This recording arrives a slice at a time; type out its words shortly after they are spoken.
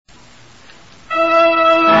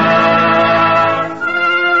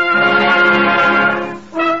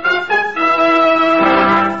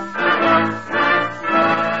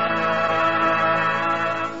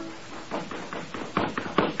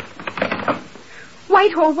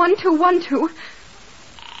Whitehall 1212.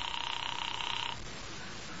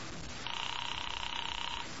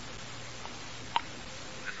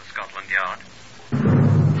 This is Scotland Yard.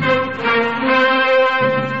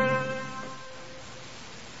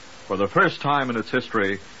 For the first time in its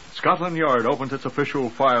history, Scotland Yard opens its official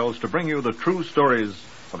files to bring you the true stories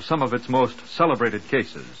of some of its most celebrated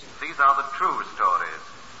cases. These are the true stories,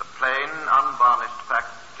 the plain, unvarnished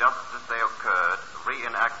facts just as they occurred,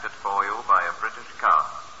 reenacted for you by a British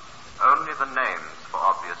cast. Only the names, for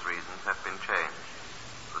obvious reasons, have been changed.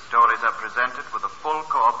 The stories are presented with the full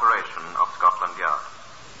cooperation of Scotland Yard.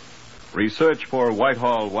 Research for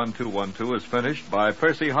Whitehall 1212 is finished by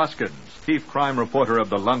Percy Hoskins, chief crime reporter of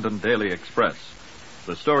the London Daily Express.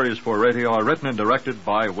 The stories for radio are written and directed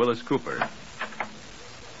by Willis Cooper.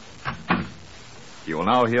 You will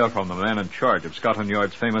now hear from the man in charge of Scotland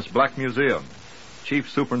Yard's famous Black Museum, Chief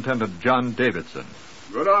Superintendent John Davidson.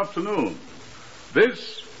 Good afternoon.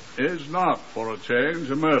 This is not, for a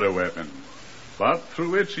change, a murder weapon, but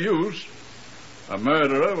through its use, a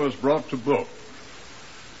murderer was brought to book.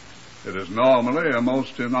 It is normally a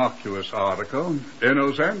most innocuous article,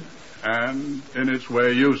 innocent, and in its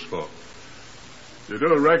way useful. You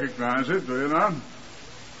do recognize it, do you not?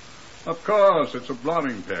 Of course, it's a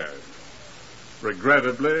blotting pad.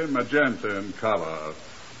 Regrettably, magenta in color.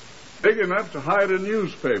 Big enough to hide a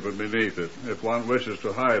newspaper beneath it, if one wishes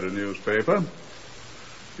to hide a newspaper.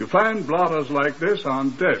 You find blotters like this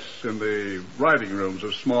on desks in the writing rooms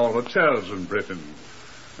of small hotels in Britain.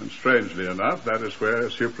 And strangely enough, that is where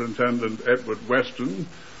Superintendent Edward Weston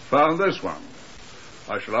found this one.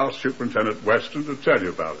 I shall ask Superintendent Weston to tell you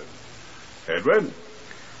about it. Edward?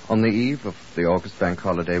 On the eve of the August Bank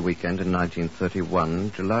Holiday weekend in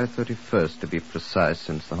 1931, July 31st to be precise,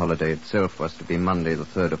 since the holiday itself was to be Monday the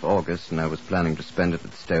 3rd of August, and I was planning to spend it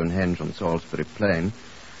at Stonehenge on Salisbury Plain,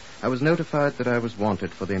 I was notified that I was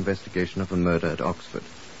wanted for the investigation of a murder at Oxford.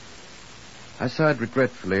 I sighed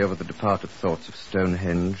regretfully over the departed thoughts of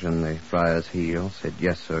Stonehenge and the Friar's Heel, said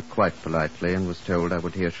yes, sir, quite politely, and was told I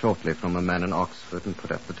would hear shortly from a man in Oxford and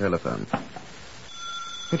put up the telephone.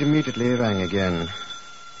 It immediately rang again.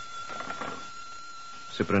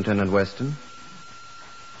 Superintendent Weston?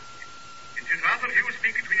 It is Arthur Hughes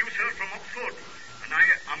speaking to you, sir, from Oxford. And I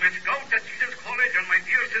am a scout at Jesus College, and my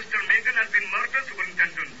dear sister Megan has been murdered,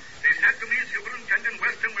 Superintendent. They said to me Superintendent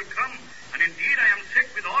Weston will come, and indeed I am sick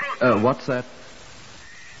with horror, sir. What's that?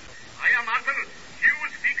 I am Arthur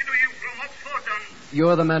Hughes speaking to you from Oxford, and...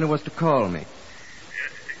 You're the man who was to call me.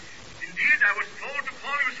 Yes, indeed, I was told to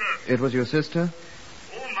call you, sir. It was your sister?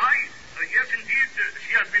 Oh, my. Yes, indeed,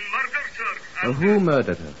 she has been murdered, sir. And, Who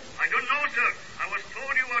murdered her? I don't know, sir. I was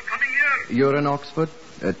told you were coming here. You're in Oxford?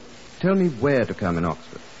 Tell me where to come in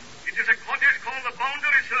Oxford. It is a cottage called the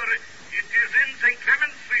Boundary, sir. It is in St.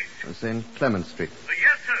 Clement Street. St. Clement Street.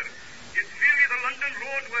 Yes, sir. It's really the London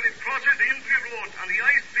road where it crosses the Infree Road and the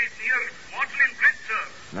High Street near Magenta Bridge, sir.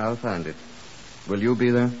 I'll find it. Will you be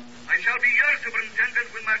there? I shall be here,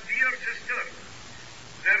 Superintendent, with my dear sister.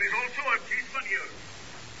 There is also a policeman here.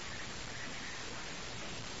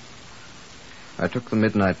 I took the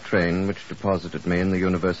midnight train, which deposited me in the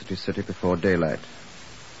university city before daylight.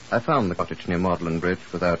 I found the cottage near Magenta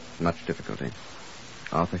Bridge without much difficulty.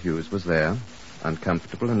 Arthur Hughes was there,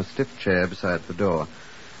 uncomfortable in a stiff chair beside the door.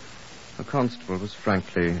 The constable was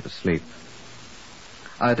frankly asleep.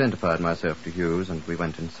 I identified myself to Hughes, and we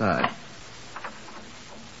went inside.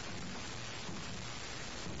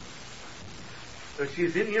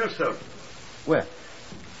 She's in here, sir. Where?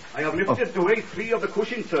 I have lifted away 3 of the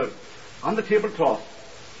cushions, sir, on the tablecloth.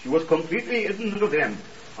 She was completely hidden under them.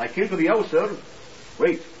 I came to the house, sir.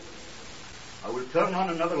 Wait. I will turn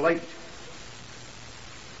on another light.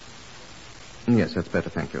 Yes, that's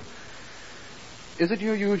better, thank you. Is it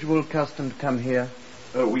your usual custom to come here?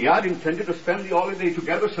 We had intended to spend the holiday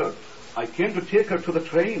together, sir. I came to take her to the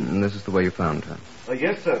train. And this is the way you found her?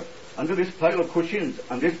 Yes, sir. Under this pile of cushions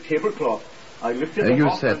and this tablecloth. I lifted her You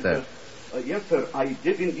off said that? Yes, sir, I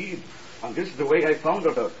did indeed. And this is the way I found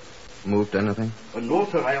her, sir. Moved anything? No,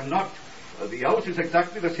 sir, I am not. The house is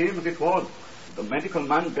exactly the same as it was. The medical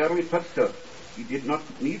man barely touched her. He did not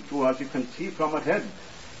need to, as you can see from her head.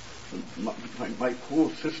 My poor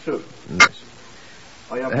sister. Yes.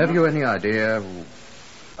 Have you any idea?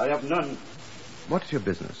 I have none. What's your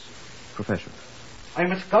business? Profession?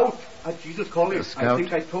 I'm a scout at Jesus College. A scout? I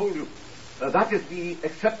think I told you. That is the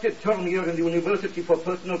accepted term here in the university for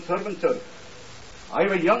personal servants, sir. I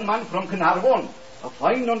am a young man from Carnarvon. A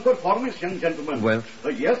fine non-conformist young gentleman. Welsh?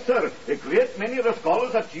 Yes, sir. A great many of the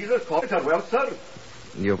scholars at Jesus College are Welsh, sir.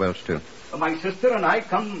 You're Welsh, too? My sister and I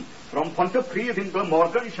come from Pontypridd in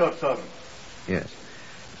Glamorganshire, sir. Yes.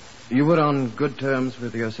 You were on good terms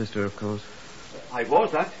with your sister, of course. I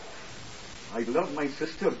was that. I love my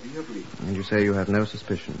sister dearly. And you say you have no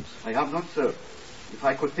suspicions? I have not, sir. If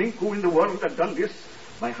I could think who in the world had done this,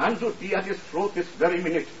 my hands would be at his throat this very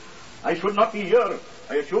minute. I should not be here,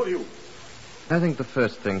 I assure you. I think the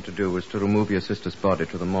first thing to do is to remove your sister's body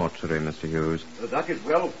to the mortuary, Mr. Hughes. That is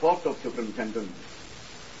well thought of, Superintendent.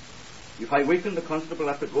 If I waken the constable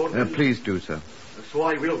at the door, then... Please do so. So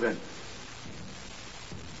I will, then.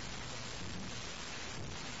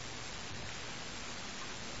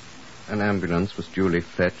 An ambulance was duly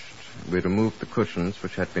fetched. We removed the cushions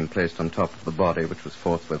which had been placed on top of the body, which was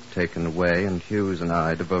forthwith taken away, and Hughes and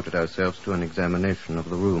I devoted ourselves to an examination of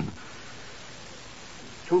the room.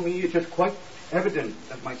 To me, it is quite evident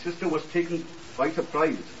that my sister was taken by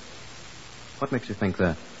surprise. What makes you think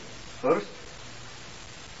that? First,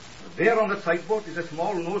 there on the sideboard is a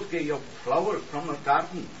small nosegay of flowers from her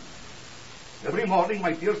garden. Every morning,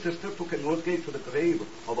 my dear sister took a nosegay to the grave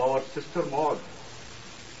of our sister Maud.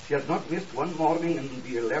 She has not missed one morning in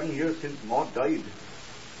the 11 years since Maud died.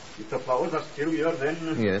 If the flowers are still here, then...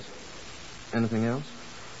 Yes. Anything else?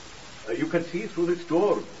 You can see through this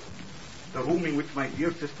door the room in which my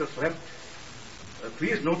dear sister slept.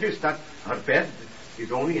 Please notice that her bed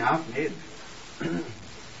is only half made.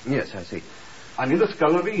 Yes, I see. And in the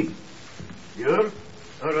scullery, here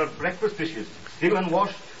are her breakfast dishes, still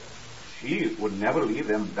unwashed. She would never leave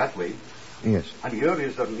them that way. Yes. And here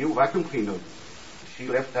is her new vacuum cleaner. She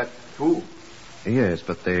left that, too. Yes,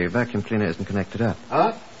 but the vacuum cleaner isn't connected up.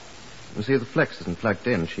 Huh? You see, the flex isn't plugged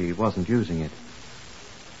in. She wasn't using it.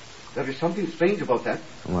 There is something strange about that.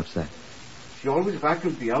 And what's that? She always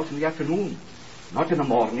vacuumed the house in the afternoon, not in the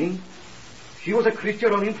morning. She was a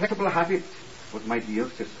creature of inflexible habits, was my dear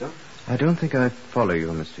sister. I don't think I follow you,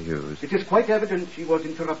 Mr. Hughes. It is quite evident she was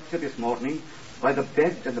interrupted this morning by the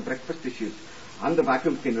bed and the breakfast dishes, and the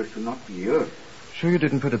vacuum cleaner should not be here. Sure you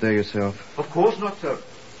didn't put it there yourself? Of course not, sir.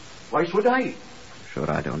 Why should I?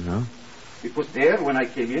 Sure, I don't know. It was there when I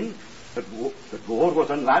came in. The door was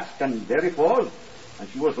unlatched, and there it was. And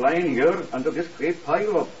she was lying here under this great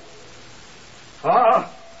pile of...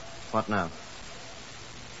 Ah! What now?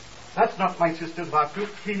 That's not my sister's vacuum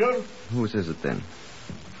cleaner. Whose is it, then?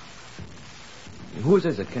 Whose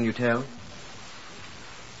is it, can you tell?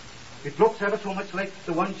 It looks ever so much like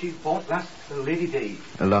the one she bought last Lady Day.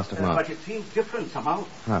 Last of March. But it seems different somehow.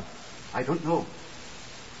 Huh. I don't know.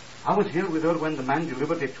 I was here with her when the man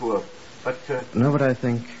delivered it to her, but... Know what I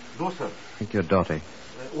think? No, sir. I think you're dotty.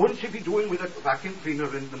 Wouldn't she be doing with a vacuum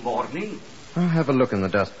cleaner in the morning? I'll have a look in the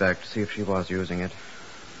dust bag to see if she was using it.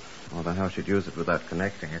 Although how she'd use it without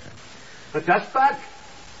connecting it. The dust bag?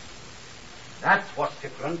 That's what's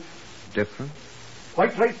different. Different?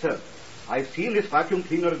 Quite right, sir. I've seen this vacuum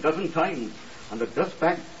cleaner a dozen times, and the dust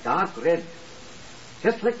bag dark red.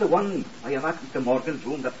 Just like the one I have at Mr. Morgan's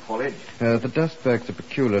room at college. The dust bag's a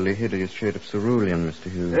peculiarly hideous shade of cerulean, Mr.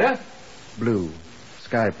 Hughes. Yeah? Blue.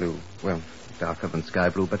 Sky blue. Well, darker than sky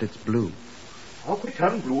blue, but it's blue. How could it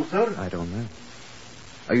turn blue, sir? I don't know.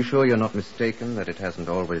 Are you sure you're not mistaken that it hasn't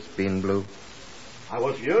always been blue? I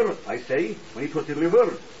was here, I say, when it was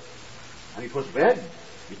delivered. And it was red.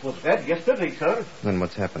 It was red yesterday, sir. Then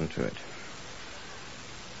what's happened to it?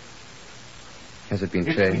 Has it been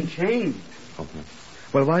It's changed? been changed. Oh, no.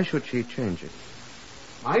 Well, why should she change it?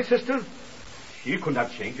 My sister? She could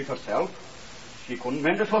not change it herself. She couldn't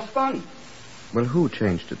mend a saucepan. Well, who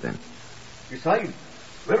changed it then? Besides,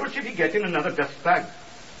 where would she be getting another dust bag?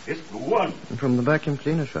 This blue one. From the vacuum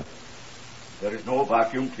cleaner shop. There is no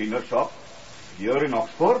vacuum cleaner shop here in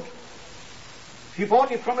Oxford. She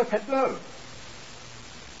bought it from a peddler.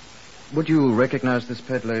 Would you recognize this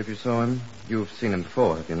peddler if you saw him? You've seen him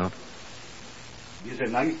before, have you not? He's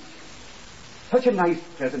such a nice,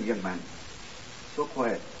 pleasant young man. So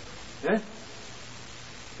quiet. Eh?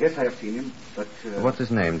 Yes, I have seen him, but... What's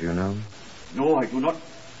his name, do you know? No, I do not.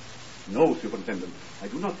 No, Superintendent. I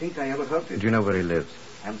do not think I ever heard it. Do you know where he lives?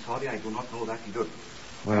 I'm sorry, I do not know that either.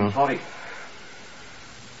 Well... I'm sorry.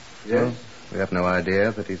 Yes? Well, we have no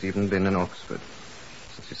idea that he's even been in Oxford.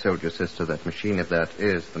 Since he sold your sister that machine, if that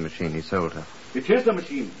is the machine he sold her. It is the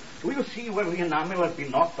machine. Do you see where the enamel has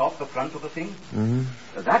been knocked off the front of the thing?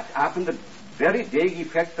 Mm-hmm. That happened the very day he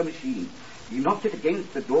fetched the machine. He knocked it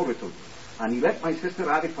against the door whistle, and he let my sister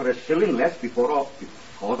have it for a shilling less because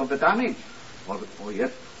of the damage. Oh,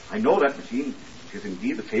 yes, I know that machine. It is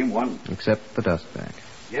indeed the same one. Except the dust bag.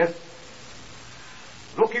 Yes.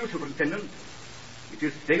 Look you, Superintendent. It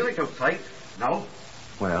is daylight outside now.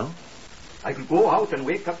 Well? I could go out and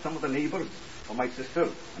wake up some of the neighbors for my sister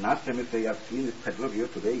and ask them if they have seen this peddler here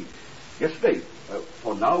today. Yesterday.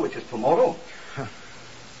 For now, it is tomorrow.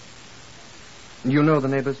 You know the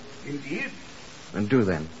neighbors? Indeed. And do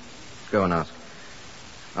then. Go and ask.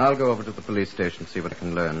 I'll go over to the police station, see what I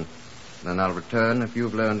can learn. Then I'll return if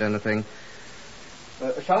you've learned anything.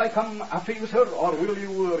 Shall I come after you, sir, or will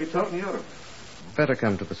you return here? Better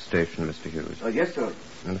come to the station, Mr. Hughes. Yes, sir.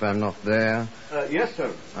 And if I'm not there... Yes,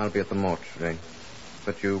 sir. I'll be at the mortuary.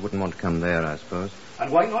 But you wouldn't want to come there, I suppose.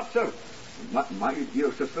 And why not, sir? My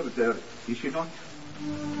dear sister is there, is she not?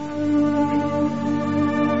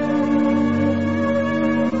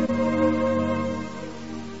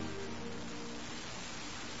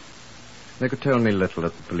 They could tell me little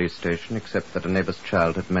at the police station, except that a neighbor's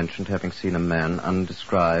child had mentioned having seen a man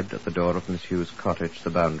undescribed at the door of Miss Hughes' cottage, the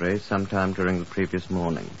Boundary, sometime during the previous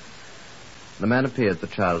morning. The man appeared, the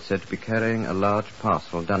child said, to be carrying a large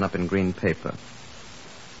parcel done up in green paper.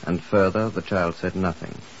 And further, the child said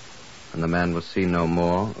nothing, and the man was seen no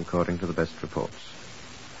more, according to the best reports.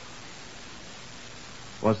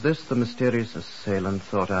 Was this the mysterious assailant,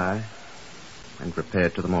 thought I, and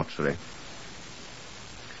repaired to the mortuary.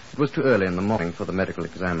 It was too early in the morning for the medical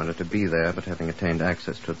examiner to be there, but having attained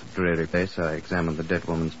access to the dreary place, I examined the dead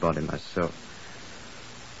woman's body myself.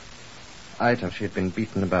 Item, she had been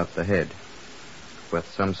beaten about the head with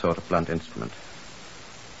some sort of blunt instrument.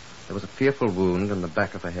 There was a fearful wound in the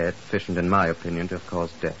back of her head, sufficient, in my opinion, to have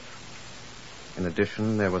caused death. In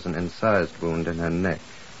addition, there was an incised wound in her neck,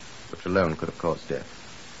 which alone could have caused death.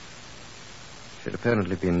 She had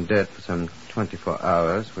apparently been dead for some 24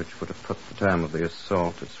 hours, which would have put the time of the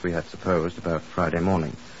assault, as we had supposed, about Friday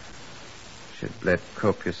morning. She had bled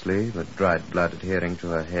copiously, the dried blood adhering to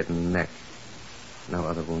her head and neck. No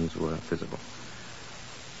other wounds were visible.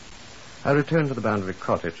 I returned to the Boundary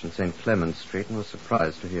cottage in St. Clement's Street and was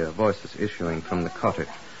surprised to hear voices issuing from the cottage.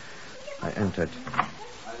 I entered. I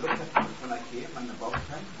looked at it when I came, and about 10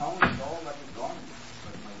 pounds, all that was gone.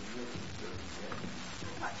 But my dear sister is dead.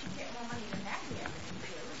 I should get more money than that here, Mr.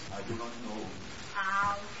 Hughes. I do not know.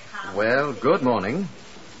 Oh, come. Well, good morning.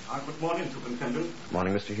 Good morning, Superintendent.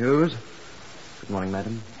 Morning, Mr. Hughes. Good morning,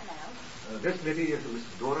 madam. Hello. This lady is Miss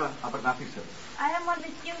Dora Abernathy, sir. I am one of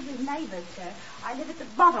Miss Hughes' neighbours, sir. I live at the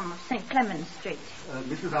bottom of St. Clement's Street.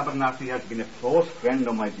 Mrs. Abernathy has been a close friend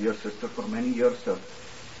of my dear sister for many years, sir.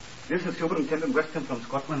 This is Superintendent Weston from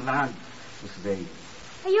Scotland Yard, Mrs.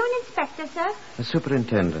 A. Are you an inspector, sir? A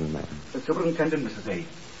superintendent, madam. Superintendent, Mrs. A.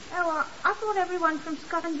 Oh, I thought everyone from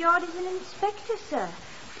Scotland Yard is an inspector, sir.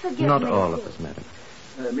 Forgive Not me. all of us, madam.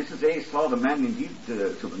 Mrs. A saw the man indeed,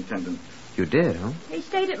 Superintendent. You did, huh? He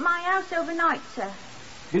stayed at my house overnight, sir.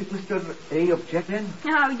 Did Mr. A object then?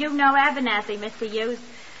 Oh, you know Abernathy, Mr. Hughes.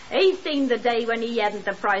 He's seen the day when he hadn't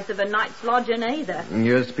the price of a night's lodging either.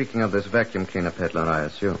 You're speaking of this vacuum cleaner peddler, I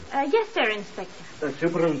assume. Yes, sir, Inspector.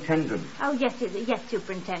 Superintendent. Oh, yes,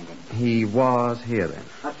 Superintendent. He was here, then?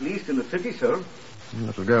 At least in the city, sir. The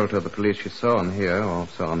little girl told the police she saw him here, or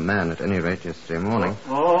saw a man at any rate, yesterday morning.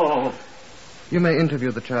 Oh. You may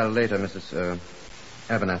interview the child later, Mrs.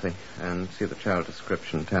 Abernathy, and see the child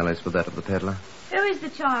description tallies with that of the peddler. Who is the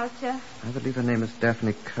child, sir? I believe her name is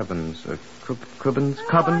Daphne Cubbins. Cubbins? Oh,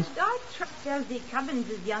 Cubbins? I trust Josie Cubbins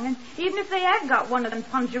is young'un, even if they have got one of them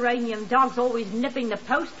pongeranium dogs always nipping the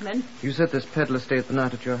postman. You said this peddler stayed the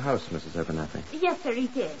night at your house, Mrs. Abernathy. Yes, sir, he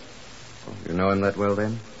did. Oh, you know him that well,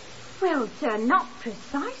 then? Well, sir, not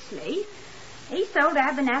precisely. He sold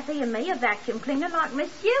Abernathy and me a vacuum cleaner like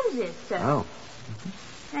Miss Hughes's, sir. Oh.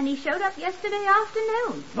 And he showed up yesterday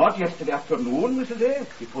afternoon. Not yesterday afternoon, Mrs.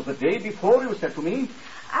 A. It was the day before, you said to me.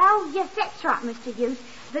 Oh, yes, that's right, Mr. Hughes.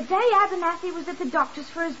 The day Abernathy was at the doctor's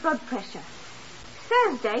for his blood pressure.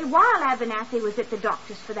 Thursday, while Abernathy was at the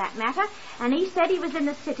doctor's for that matter, and he said he was in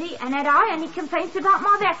the city, and had I any complaints about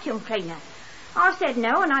my vacuum cleaner. I said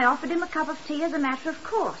no, and I offered him a cup of tea as a matter of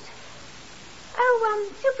course.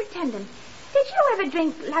 Oh, Superintendent, did you ever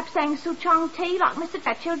drink lapsang souchong tea like Mr.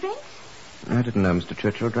 Churchill drinks? I didn't know Mr.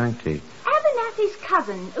 Churchill drank tea. Abernathy's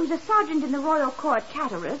cousin, who's a sergeant in the Royal Corps at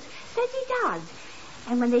Chatterers, says he does.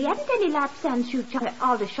 And when they hadn't any lapsang souchong at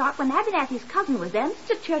Aldershot, when Abernathy's cousin was there,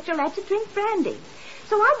 Mr. Churchill had to drink brandy.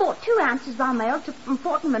 So I bought 2 ounces by mail from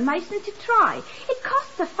Fortnum and Mason to try. It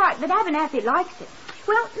costs a fright, but Abernathy likes it.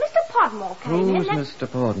 Well, Mr. Podmore came in. Who's Mr.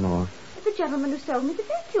 Podmore? The gentleman who sold me the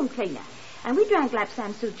vacuum cleaner. And we drank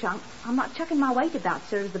lapsang souchong. I'm not chucking my weight about,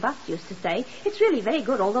 sir, as the bus used to say. It's really very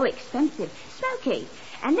good, although expensive. Smoky.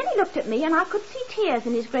 And then he looked at me, and I could see tears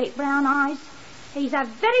in his great brown eyes. He's a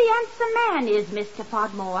very handsome man, is Mr.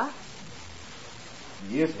 Podmore.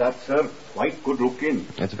 Yes, that, sir. Quite good looking.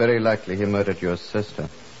 It's very likely he murdered your sister.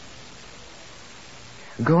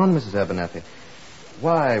 Go on, Mrs. Abernathy.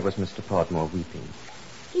 Why was Mr. Podmore weeping?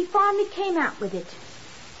 He finally came out with it.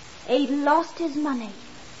 He'd lost his money.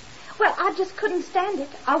 Well, I just couldn't stand it.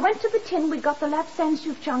 I went to the tin we got the Lapsang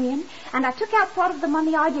Souchong in, and I took out part of the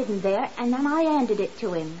money I didn't there, and then I handed it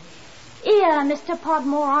to him. Here, Mr.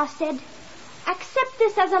 Podmore, I said, accept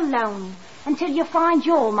this as a loan until you find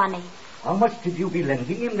your money. How much did you be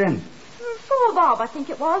lending him then? 4 bob, I think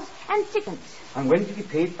it was, and sixpence. And when did he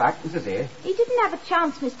pay it back, Mrs. A? He didn't have a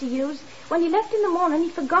chance, Mr. Hughes. When he left in the morning, he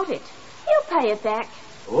forgot it. He'll pay it back.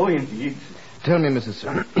 Oh, indeed. Tell me,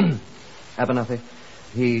 Mrs. Abernathy,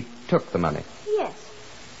 he took the money. Yes,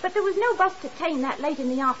 but there was no bus to Tame that late in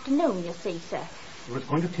the afternoon, you see, sir. He was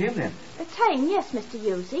going to Tame then? Tame, yes, Mr.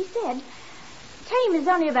 Hughes, he said. Tame is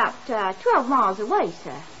only about 12 miles away,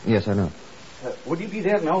 sir. Yes, I know. Would he be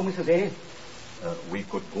there now, Mrs. A? We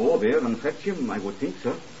could go there and fetch him, I would think,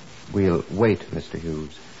 sir. We'll wait, Mr.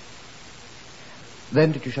 Hughes.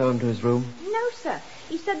 Then did you show him to his room? No, sir.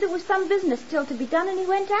 He said there was some business still to be done and he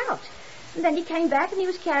went out. And then he came back and he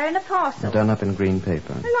was carrying a parcel. Done up in green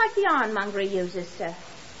paper. Like the ironmonger he uses, sir.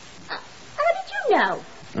 How did you know?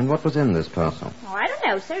 And what was in this parcel? Oh, I don't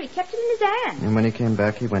know, sir. He kept it in his hand. And when he came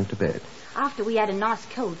back, he went to bed. After we had a nice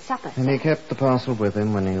cold supper, And he kept the parcel with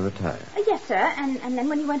him when he retired. Yes, sir. And then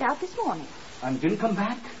when he went out this morning. And didn't come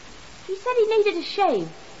back? He said he needed a shave.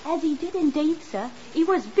 As he did indeed, sir. He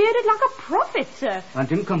was bearded like a prophet, sir. And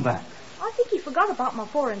didn't come back? I think he forgot about my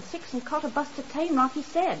 4 and 6 and caught a bus to Tame like he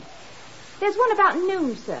said. There's one about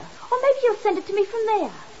noon, sir. Or maybe he'll send it to me from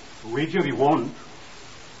there. Wager he won't.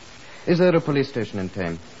 Is there a police station in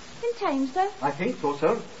Tame? In Tame, sir? I think so,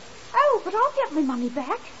 sir. Oh, but I'll get my money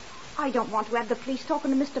back. I don't want to have the police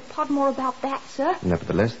talking to Mr. Podmore about that, sir.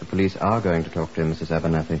 Nevertheless, the police are going to talk to him, Mrs.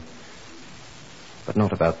 Abernathy. But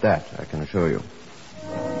not about that, I can assure you.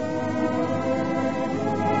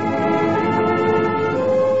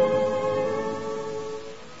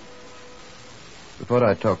 Before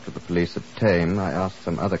I talked to the police at Tame, I asked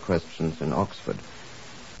some other questions in Oxford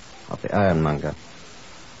of the ironmonger.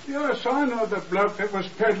 Yes, I know the bloke that was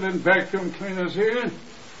peddling vacuum cleaners here.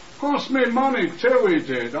 Cost me money, too, he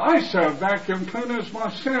did. I sell vacuum cleaners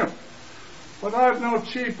myself. But I've no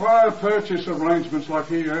cheap hire purchase arrangements like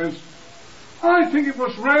he has. I think it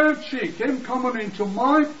was rare cheek, him coming into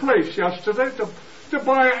my place yesterday to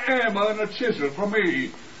buy a hammer and a chisel from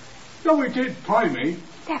me. Though he did pay me.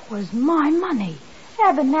 That was my money.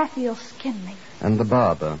 Abernathy'll skin me. And the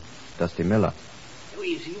barber, Dusty Miller.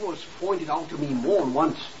 He was pointed out to me more than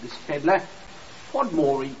once, this peddler.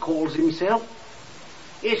 Podmore, he calls himself.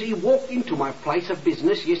 As he walked into my place of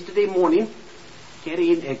business yesterday morning,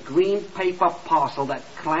 carrying a green paper parcel that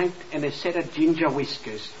clanked and a set of ginger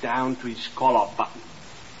whiskers down to his collar button.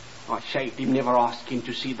 I shaved him, never asked him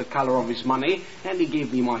to see the colour of his money, and he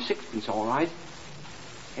gave me my sixpence, all right.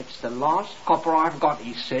 It's the last copper I've got,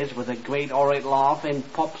 he says, with a great horrid laugh,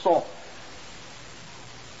 and pops off.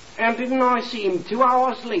 And didn't I see him 2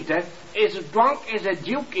 hours later, as drunk as a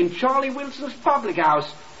duke in Charlie Wilson's public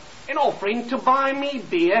house, and offering to buy me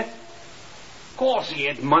beer? Course he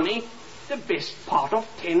had money, the best part of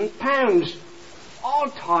 £10, all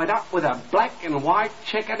tied up with a black and white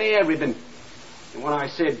checkered hair ribbon. And when I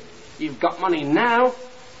said, "You've got money now,"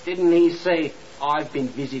 didn't he say, "I've been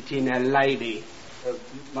visiting a lady"?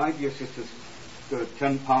 My dear sisters, the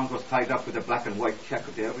 £10 was tied up with a black and white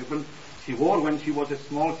checkered hair ribbon she wore when she was a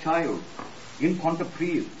small child in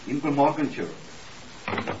Pontypridd, in Glamorganshire.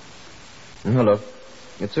 Hello.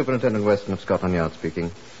 It's Superintendent Weston of Scotland Yard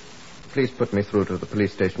speaking. Please put me through to the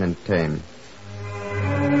police station in Tame.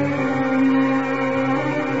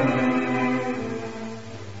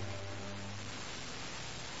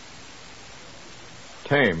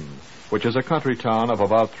 Tame, which is a country town of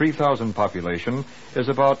about 3,000 population, is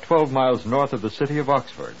about 12 miles north of the city of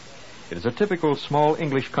Oxford. It is a typical small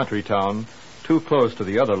English country town, too close to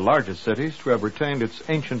the other largest cities to have retained its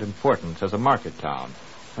ancient importance as a market town.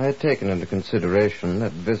 I had taken into consideration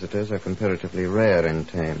that visitors are comparatively rare in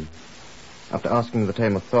Tame. After asking the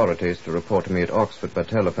Tame authorities to report to me at Oxford by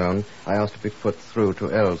telephone, I asked to be put through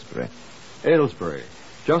to Aylesbury. Aylesbury,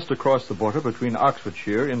 just across the border between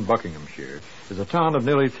Oxfordshire and Buckinghamshire, is a town of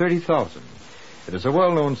nearly 30,000. It is a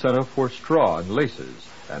well-known centre for straw and laces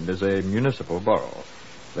and is a municipal borough,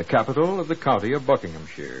 the capital of the county of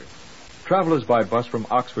Buckinghamshire. Travellers by bus from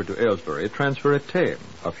Oxford to Aylesbury transfer at Tame,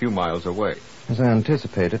 a few miles away. As I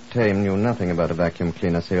anticipated, Tame knew nothing about a vacuum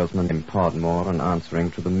cleaner salesman named Podmore in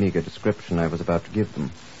answering to the meagre description I was about to give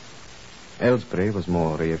them. Aylesbury was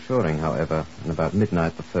more reassuring, however, and about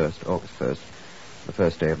midnight August 1st, the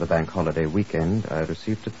first day of the bank holiday weekend, I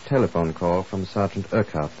received a telephone call from Sergeant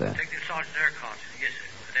Urquhart there. Detective Sergeant Urquhart, yes,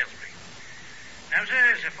 sir, at Aylesbury. Now,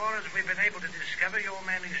 sir, so far as we've been able to discover, your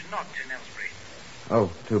man is not in Aylesbury.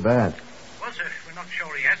 Oh, too bad. Well, sir, we're not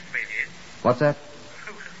sure he hasn't been here. What's that?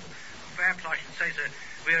 perhaps I should say, sir,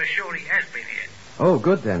 we are sure he has been here. Oh,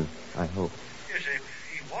 good then, I hope. Yes, sir,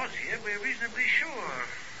 he was here, we're reasonably sure.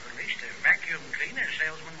 At least a vacuum cleaner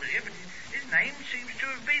salesman was here, but his name seems to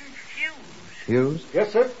have been Hughes. Hughes?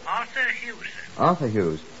 Yes, sir. Arthur Hughes, sir. Arthur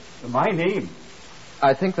Hughes. My name.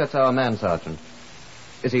 I think that's our man, Sergeant.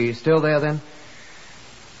 Is he still there, then?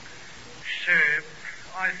 Sir,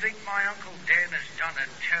 I think my Uncle Dan has done a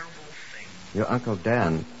terrible thing. Your Uncle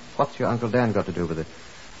Dan? What's your Uncle Dan got to do with it?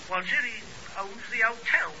 Well, sir, he owns the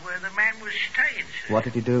hotel where the man was staying, sir. What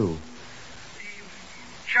did he do? He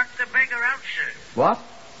chucked the beggar out, sir. What?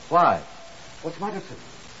 Why? What's the matter, sir?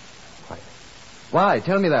 Why?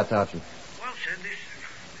 Tell me that, Sergeant. Well, sir, this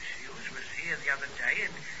Hughes was here the other day,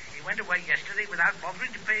 and he went away yesterday without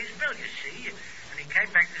bothering to pay his bill, you see. And he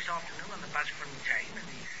came back this afternoon on the bus from Tame, and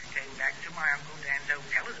he came back to my Uncle Dan's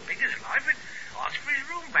hotel as big as life and asked for his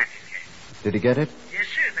room back again. Did he get it?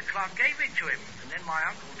 Yes, sir, the clerk gave it to him. And then my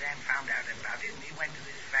Uncle Dan found out about it, and he went to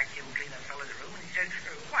this vacuum cleaner fellow's room, and he said,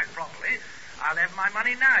 quite properly, I'll have my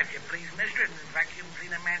money now, if you please, mister. And the vacuum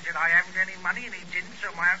cleaner man said, I haven't any money, and he didn't,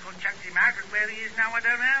 so my uncle chucked him out, and where he is now, I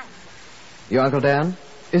don't know. Your Uncle Dan?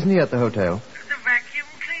 Isn't he at the hotel? The vacuum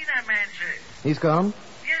cleaner man, sir. He's gone?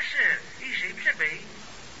 Yes, sir. He seems to be.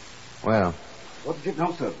 Well, What is it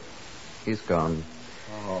now, sir? he's gone.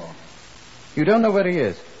 Oh. You don't know where he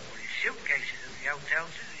is? Well, his suitcase is at the hotel,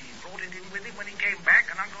 sir. He brought it in with him when he came back,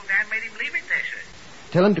 and Uncle Dan made him leave it there, sir.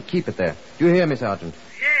 Tell him to keep it there. Do you hear me, Sergeant?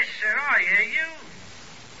 Yes, sir, I hear you.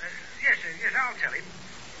 Yes, sir, yes, I'll tell him.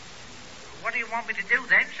 What do you want me to do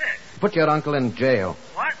then, sir? Put your uncle in jail.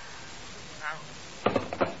 What?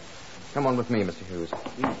 Oh. Come on with me, Mr. Hughes.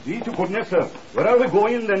 Indeed to goodness, sir. Where are we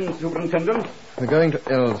going then, Superintendent? We're going to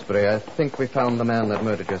Aylesbury. I think we found the man that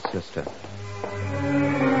murdered your sister.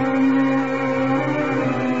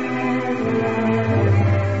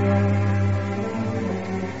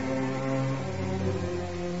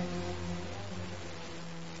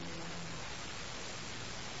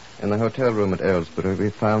 In the hotel room at Aylesbury, we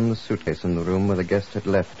found the suitcase in the room where the guest had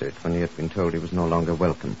left it when he had been told he was no longer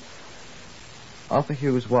welcome. Arthur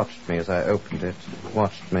Hughes watched me as I opened it,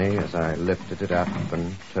 watched me as I lifted it up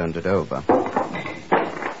and turned it over.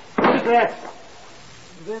 What is that?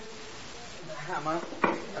 This is a hammer.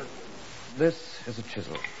 This is a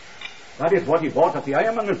chisel. That is what he bought at the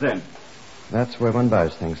ironmonger's then. That's where one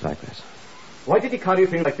buys things like this. Why did he carry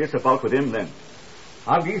things like this about with him then?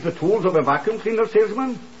 Are these the tools of a vacuum cleaner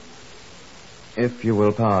salesman? If you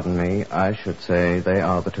will pardon me, I should say they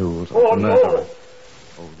are the tools of Oh, the murderer. no.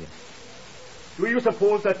 Oh, yes. Do you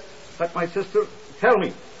suppose that my sister... Tell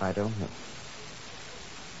me. I don't know.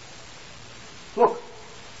 Look.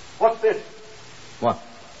 What's this? What?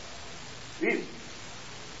 These.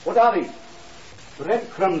 What are these?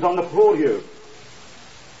 Breadcrumbs on the floor here.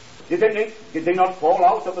 Did they not fall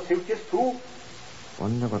out of the suitcase too?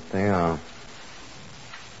 Wonder what they are.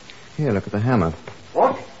 Here, look at the hammer.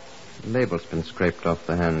 What? The label's been scraped off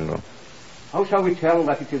the handle. How shall we tell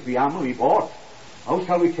that it is the hammer he bought? How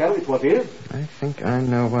shall we tell it was his? I think I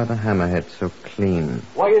know why the hammerhead's so clean.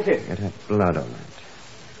 Why is it? It had blood on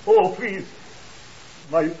it. Oh, please.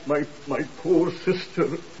 My poor sister.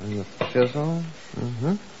 And the chisel?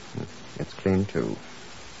 Mm-hmm. It's clean, too.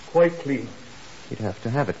 Quite clean. You'd have to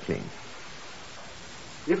have it clean.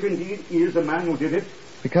 If indeed he is the man who did it.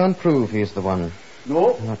 We can't prove he's the one.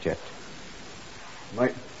 No? Not yet.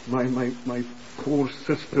 My poor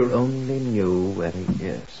sister. We only knew where he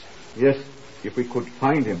is. Yes, if we could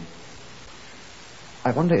find him.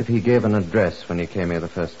 I wonder if he gave an address when he came here the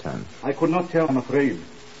first time. I could not tell, I'm afraid.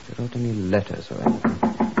 He wrote any letters or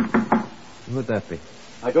anything. Who would that be?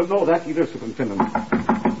 I don't know that either, Superintendent.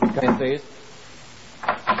 Come in, please.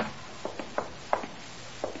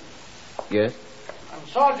 Yes? I'm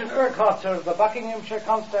Sergeant Urquhart, sir, of the Buckinghamshire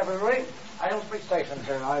Constabulary, Aylesbury Station,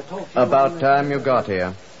 sir. I talked to you... About time you got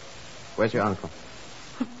here. Where's your uncle?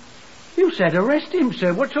 You said arrest him,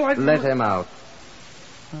 sir. What shall I do? Let him out.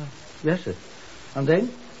 Yes, sir. And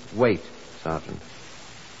then? Wait, Sergeant.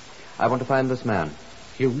 I want to find this man.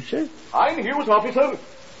 Hughes, sir? I'm Hughes, officer.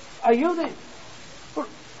 Are you the... Well,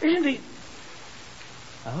 isn't he...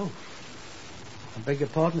 Oh. I beg your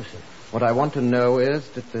pardon, sir. What I want to know is,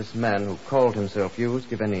 did this man who called himself Hughes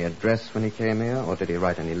give any address when he came here? Or did he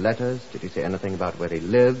write any letters? Did he say anything about where he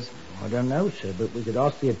lives? I don't know, sir, but we could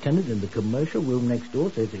ask the attendant in the commercial room next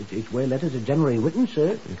door. So it's where letters are generally written,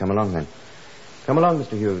 sir. Come along, then. Come along,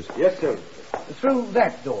 Mr. Hughes. Yes, sir. Through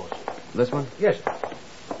that door, sir. This one? Yes, sir.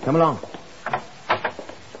 Come along.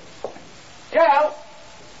 Joe!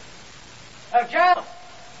 Joe!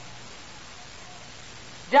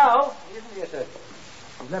 Joe? He isn't here, sir.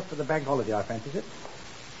 He's left for the bank holiday, I fancy, sir.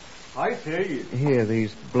 I say. Here,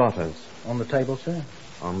 these blotters. On the table, sir?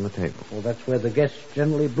 On the table. Well, that's where the guests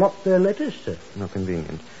generally block their letters, sir. How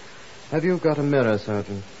convenient. Have you got a mirror,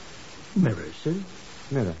 Sergeant? Mirror, sir?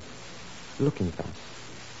 Mirror. Looking glass.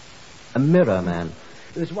 A mirror, man.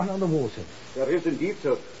 There's one on the wall, sir. There is indeed,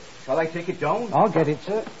 sir. Shall I take it down? I'll get it,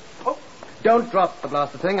 sir. Oh, don't drop the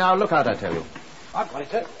blasted thing. I'll look out, I tell you. I've got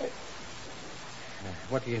it, sir.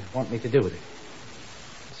 What do you want me to do with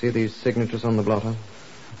it? See these signatures on the blotter?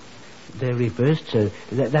 They're reversed, sir.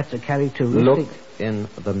 That's a characteristic. Look in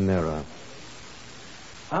the mirror.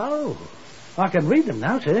 Oh, I can read them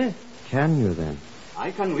now, sir. Can you, then?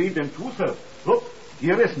 I can read them too, sir. Look,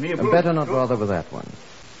 dearest neighbor. Better not bother with that one.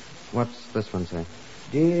 What's this one say?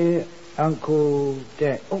 Dear Uncle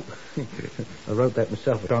Dan. Oh, I wrote that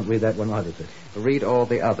myself. I can't read that one either, sir. Read all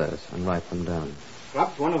the others and write them down.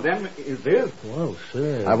 Perhaps one of them is this. Well,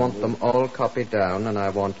 sir. I want them all copied down, and I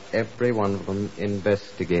want every one of them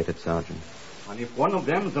investigated, Sergeant. And if one of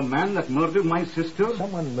them is the man that murdered my sister?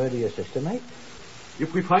 Someone murder your sister, mate?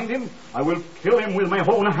 If we find him, I will kill him with my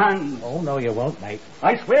own hands. Oh, no, you won't, mate.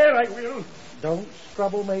 I swear I will. Don't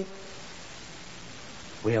struggle, mate.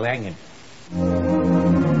 We'll hang him.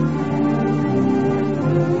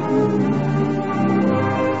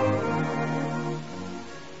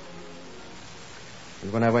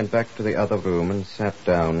 And when I went back to the other room and sat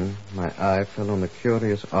down, my eye fell on the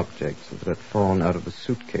curious objects that had fallen out of the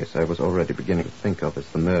suitcase I was already beginning to think of as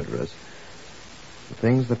the murderers. The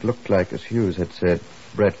things that looked like, as Hughes had said,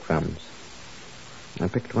 breadcrumbs. I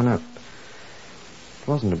picked one up. It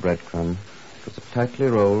wasn't a breadcrumb. It was a tightly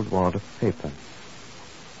rolled wad of paper.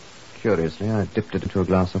 Curiously, I dipped it into a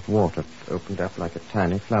glass of water. It opened up like a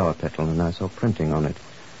tiny flower petal, and I saw printing on it.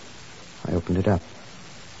 I opened it up.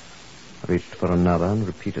 I reached for another and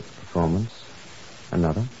repeated the performance.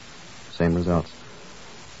 Another. Same results.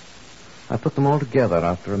 I put them all together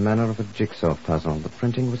after a manner of a jigsaw puzzle. The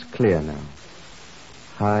printing was clear now.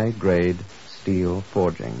 High-grade steel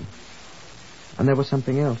forging. And there was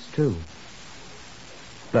something else, too.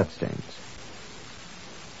 Bloodstains.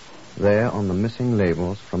 There on the missing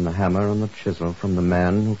labels from the hammer and the chisel from the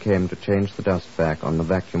man who came to change the dust back on the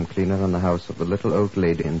vacuum cleaner in the house of the little old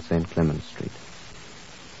lady in St. Clement's Street.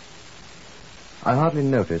 I hardly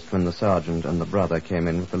noticed when the sergeant and the brother came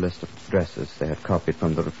in with the list of addresses they had copied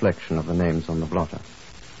from the reflection of the names on the blotter.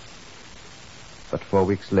 But 4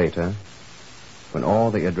 weeks later, when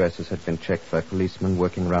all the addresses had been checked by policemen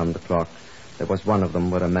working round the clock, there was one of them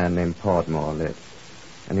where a man named Podmore lived,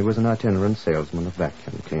 and he was an itinerant salesman of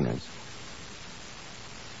vacuum cleaners.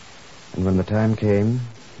 And when the time came,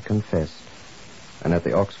 he confessed, and at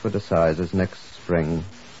the Oxford Assizes next spring,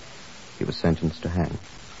 he was sentenced to hang.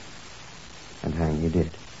 And hang he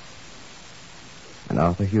did. And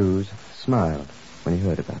Arthur Hughes smiled when he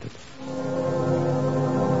heard about it.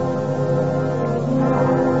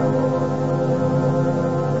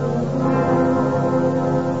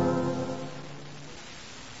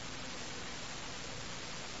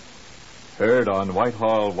 Heard on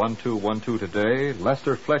Whitehall 1212 today,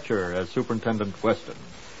 Lester Fletcher as Superintendent Weston.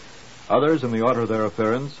 Others in the order of their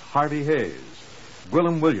appearance, Harvey Hayes,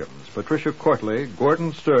 Gwillem Williams, Patricia Courtley,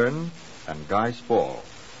 Gordon Stern, and Guy Spall.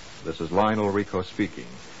 This is Lionel Rico speaking.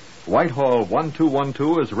 Whitehall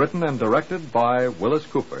 1212 is written and directed by Willis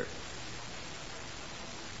Cooper.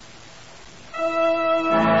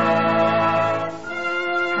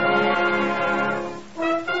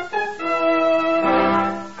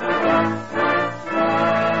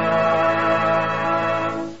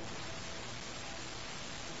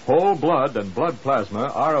 Whole blood and blood plasma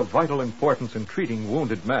are of vital importance in treating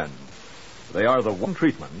wounded men. They are the one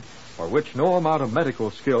treatment for which no amount of medical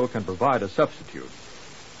skill can provide a substitute.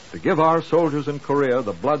 To give our soldiers in Korea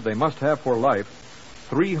the blood they must have for life,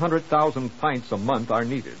 300,000 pints a month are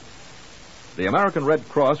needed. The American Red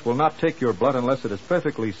Cross will not take your blood unless it is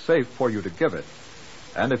perfectly safe for you to give it.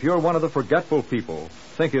 And if you're one of the forgetful people,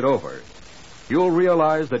 think it over. You'll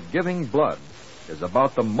realize that giving blood is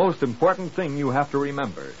about the most important thing you have to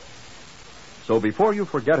remember. So before you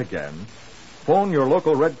forget again, phone your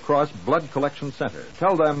local Red Cross Blood Collection Center.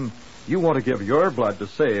 Tell them you want to give your blood to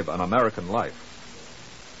save an American life.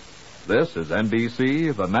 This is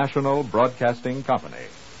NBC, the National Broadcasting Company.